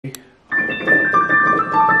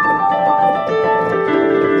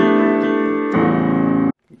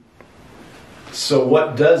So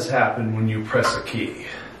what does happen when you press a key,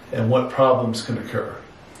 and what problems can occur?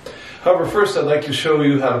 However, first I'd like to show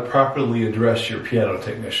you how to properly address your piano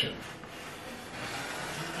technician.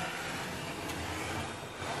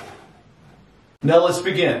 Now let's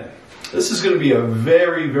begin. This is going to be a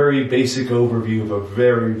very, very basic overview of a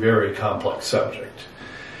very, very complex subject.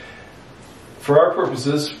 For our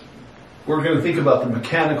purposes, we're going to think about the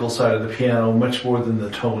mechanical side of the piano much more than the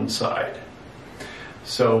tone side.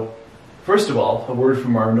 So, first of all, a word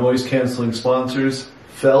from our noise-canceling sponsors,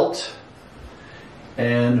 felt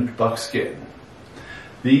and buckskin.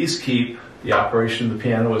 These keep the operation of the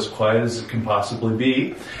piano as quiet as it can possibly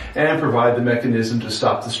be and provide the mechanism to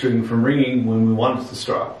stop the string from ringing when we want it to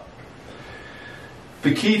stop.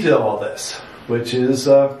 The key to all this, which is,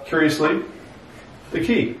 curiously, the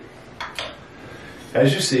key.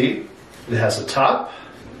 As you see, it has a top,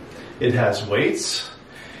 it has weights,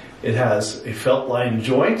 it has a felt line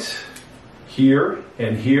joint here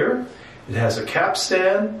and here, it has a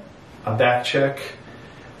capstan, a back check,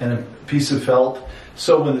 and a piece of felt.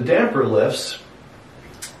 So when the damper lifts,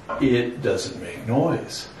 it doesn't make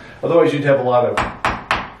noise. Otherwise you'd have a lot of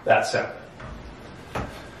that sound.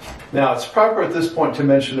 Now it's proper at this point to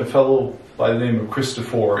mention a fellow by the name of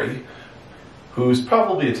Cristofori, who's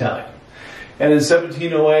probably Italian. And in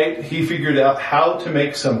 1708, he figured out how to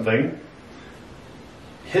make something,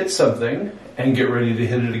 hit something, and get ready to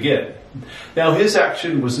hit it again. Now his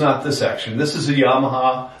action was not this action. This is a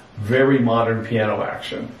Yamaha, very modern piano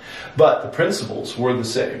action. But the principles were the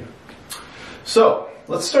same. So,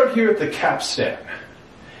 let's start here at the capstan.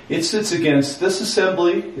 It sits against this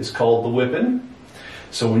assembly, is called the whippen.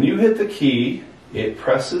 So when you hit the key, it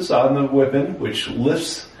presses on the whippen, which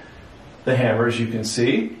lifts the hammer, as you can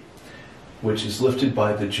see, which is lifted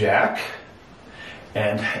by the jack.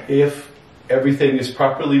 And if everything is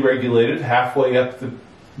properly regulated, halfway up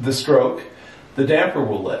the stroke, the damper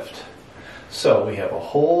will lift. So we have a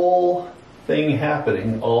whole thing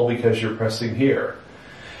happening all because you're pressing here.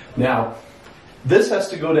 Now, this has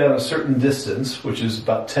to go down a certain distance, which is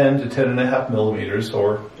about 10 to 10.5 millimeters,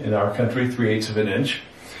 or in our country, 3/8 of an inch.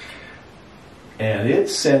 And it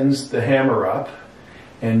sends the hammer up,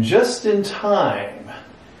 and just in time,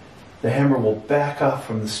 the hammer will back off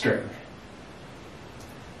from the string.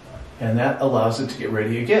 And that allows it to get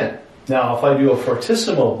ready again. Now, if I do a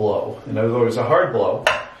fortissimo blow, in other words, a hard blow,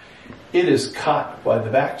 it is caught by the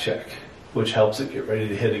back check, which helps it get ready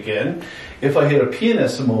to hit again. If I hit a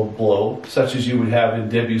pianissimo blow, such as you would have in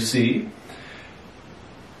Debussy,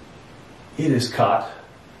 it is caught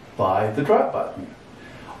by the drop button.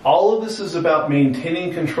 All of this is about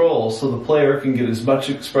maintaining control so the player can get as much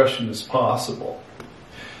expression as possible.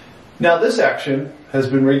 Now this action has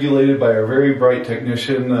been regulated by a very bright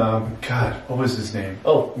technician, God, what was his name?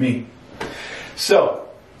 Oh, me. So,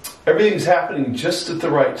 everything's happening just at the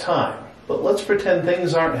right time, but let's pretend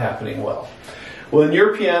things aren't happening well. Well, in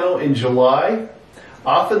your piano in July,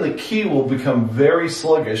 often the key will become very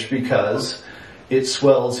sluggish because it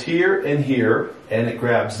swells here, and it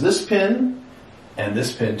grabs this pin and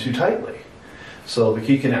this pin too tightly. So the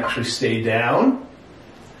key can actually stay down,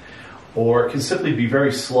 or it can simply be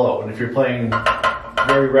very slow. And if you're playing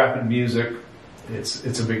very rapid music,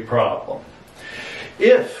 it's a big problem.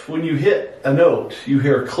 If, when you hit a note, you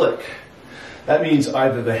hear a click, that means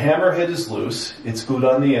either the hammerhead is loose, it's glued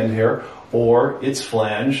on the end here, or its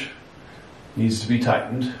flange needs to be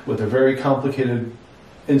tightened with a very complicated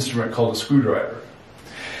instrument called a screwdriver.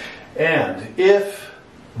 And if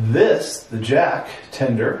this, the jack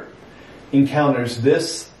tender, encounters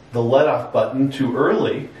this, the let-off button, too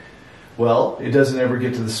early, well, it doesn't ever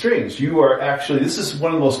get to the strings. You are actually, this is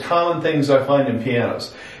one of the most common things I find in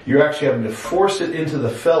pianos. You're actually having to force it into the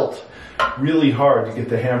felt really hard to get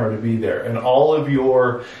the hammer to be there. And all of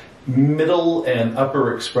your middle and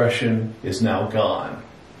upper expression is now gone.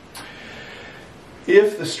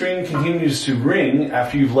 If the string continues to ring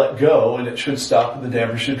after you've let go, and it should stop and the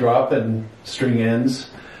damper should drop and string ends,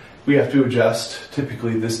 we have to adjust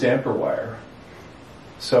typically this damper wire.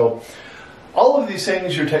 So all of these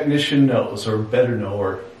things your technician knows, or better know,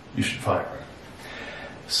 or you should fire him.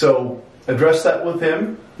 So address that with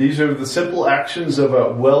him. These are the simple actions of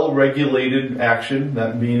a well-regulated action,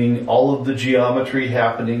 that meaning all of the geometry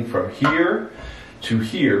happening from here to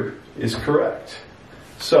here is correct.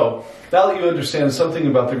 So now that you understand something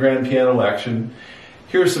about the grand piano action,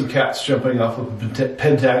 here are some cats jumping off of a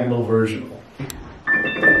pentagonal virginal.